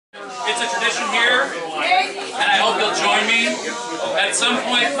It's a tradition here, and I hope you'll join me. At some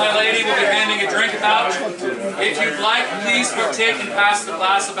point, my lady will be handing a drink about. If you'd like, please partake and pass the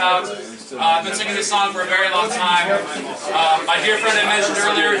glass about. I've been singing this song for a very long time. My dear friend I mentioned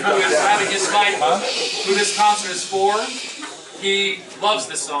earlier, who is having his fight, who this concert is for, he loves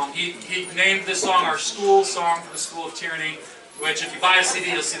this song. He named this song our school song for the School of Tyranny, which if you buy a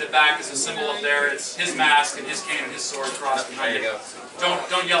CD, you'll see the back is a symbol up there. It's his mask and his cane and his sword crossed behind it.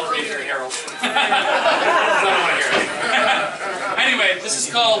 Don't yell at me here, Harold. I don't want to hear it. Anyway, this is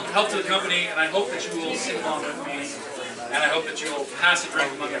called Help to the Company, and I hope that you will sing along with me, and I hope that you will pass a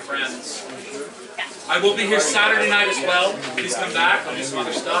drink among your friends. I will be here Saturday night as well. Please come back. I'll do some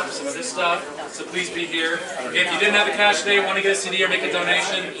other stuff, some of this stuff, so please be here. If you didn't have the cash today and want to get a CD or make a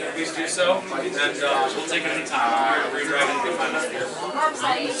donation, please do so, and we'll take it anytime. We're driving to find us here.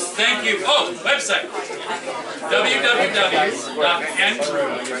 Thank you. Oh, website.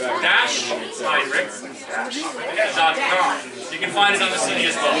 www.andrew-heinrich.com. You can find it on the CD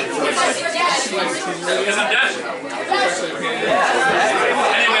as well. Because I'm deaf.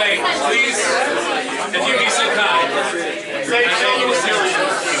 Anyway, please, if you'd be so kind,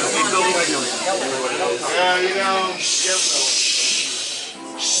 you know,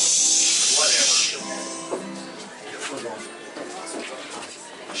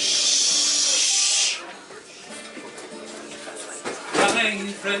 my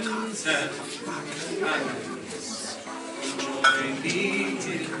friends and join me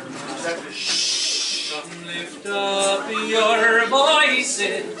here. Come lift up your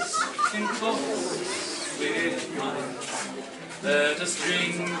voices in chorus with mine. Let us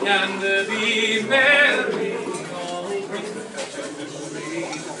drink and be merry, all bring to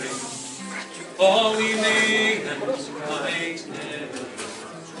refrain. For we may and might never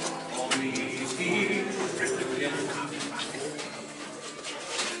all meet here again.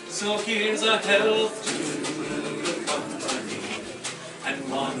 So here's a health to the company, and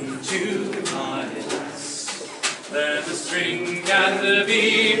one to my lass. Let us drink and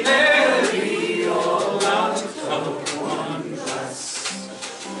be merry, all out of one glass.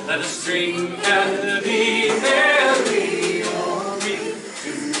 Let us drink and be merry, all drink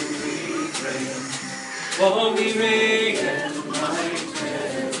to refrain. For we may and might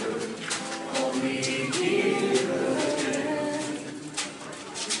never all meet here again.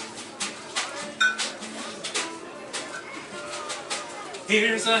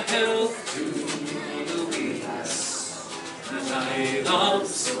 Here's a health to the weeds that I love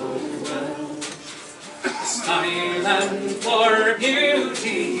so well. This island for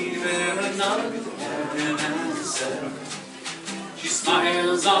beauty where none can answer. She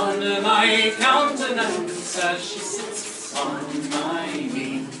smiles on my countenance as she sits on my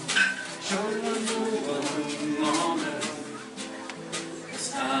knee. Sure no one on earth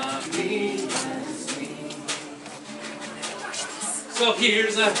as happy as me. So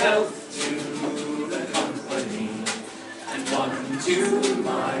here's a health to the company, and one to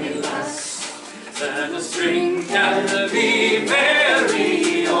my lass. Let us drink and be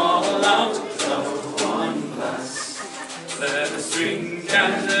merry, all out of one glass. Let us drink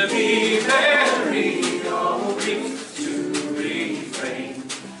and be merry, all drink to refrain.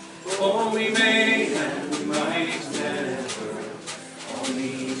 For we may and might never all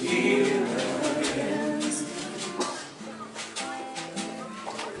meet here again.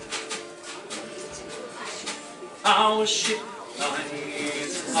 Our ship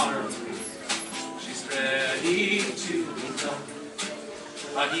lies hard, she's ready to dock.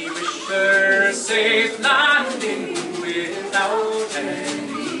 I wish her a safe landing without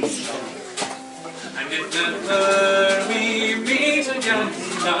any shock. And if never we meet again,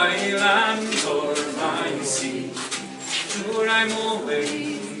 by land or by sea, sure I'm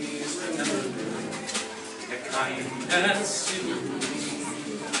always remembering the kindness you.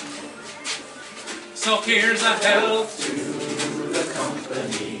 So here's a health to the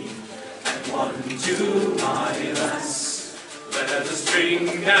company, and one to my lass. Let us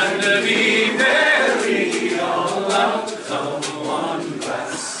drink and be merry, all out of one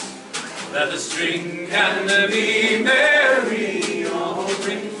glass. Let us drink and be merry, all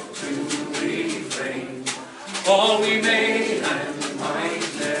drink to refrain. For we may and might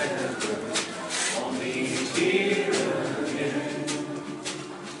never all meet here again.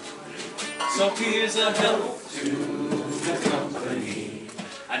 So here's a health to the company,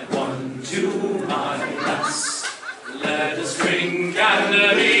 and one to my lass. Let us drink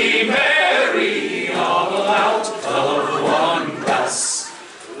and be merry, all out of one glass.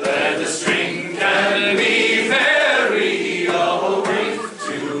 Let us drink and be merry, all drink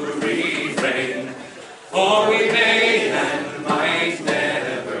to refrain. For we may and might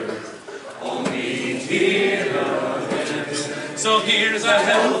never So here's a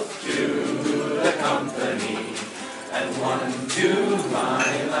health to the company, and one to my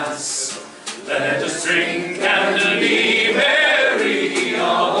lass. Let us drink and be merry,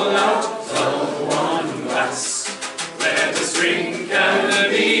 all out of one glass. Let us drink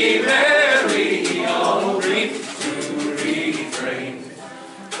and be merry, all drink to refrain.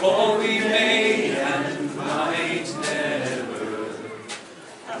 For we may and might never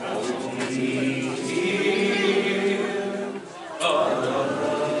only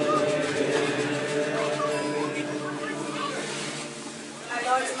My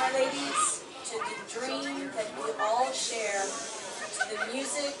lords and my ladies, to the dream that we all share, to the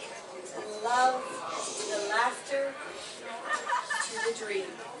music, to the love, to the laughter, to the dream.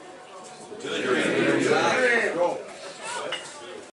 to the dream.